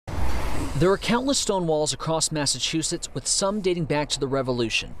There are countless stone walls across Massachusetts, with some dating back to the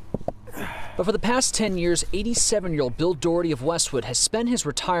Revolution. But for the past 10 years, 87-year-old Bill Doherty of Westwood has spent his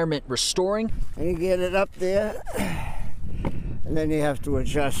retirement restoring and you get it up there, and then you have to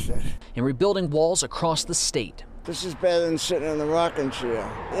adjust it. And rebuilding walls across the state. This is better than sitting in the rocking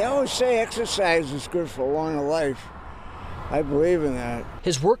chair. They always say exercise is good for a longer life. I believe in that.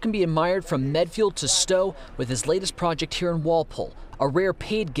 His work can be admired from Medfield to Stowe, with his latest project here in Walpole, a rare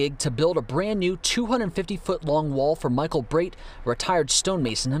paid gig to build a brand new 250-foot-long wall for Michael Brate, a retired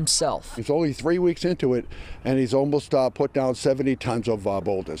stonemason himself. He's only 3 weeks into it, and he's almost put down 70 tons of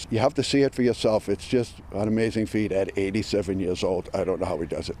boulders. You have to see it for yourself. It's just an amazing feat at 87 years old. I don't know how he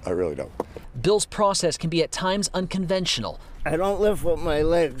does it. I really don't. Bill's process can be at times unconventional. I don't lift with my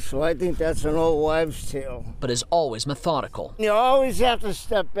legs, so I think that's an old wives' tale. But is always methodical. You always have to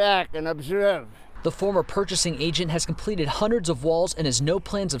step back and observe. The former purchasing agent has completed hundreds of walls and has no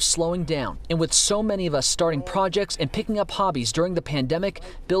plans of slowing down. And with so many of us starting projects and picking up hobbies during the pandemic,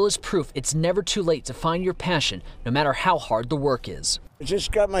 Bill is proof it's never too late to find your passion, no matter how hard the work is. I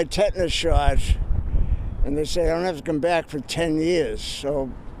just got my tetanus shot, and they say I don't have to come back for 10 years,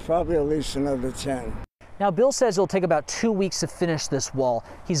 so probably at least another 10. Now, Bill says it'll take about 2 weeks to finish this wall.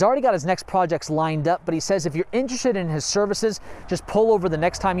 He's already got his next projects lined up, but he says if you're interested in his services, just pull over the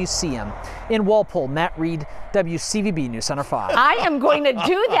next time you see him. In Walpole, Matt Reed, WCVB News Center 5. I am going to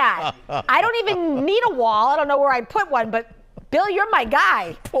do that. I don't even need a wall. I don't know where I'd put one, but Bill, you're my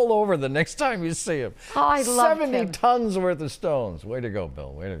guy. Pull over the next time you see him. Oh, I love him. 70 tons worth of stones. Way to go,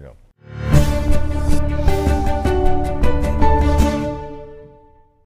 Bill. Way to go.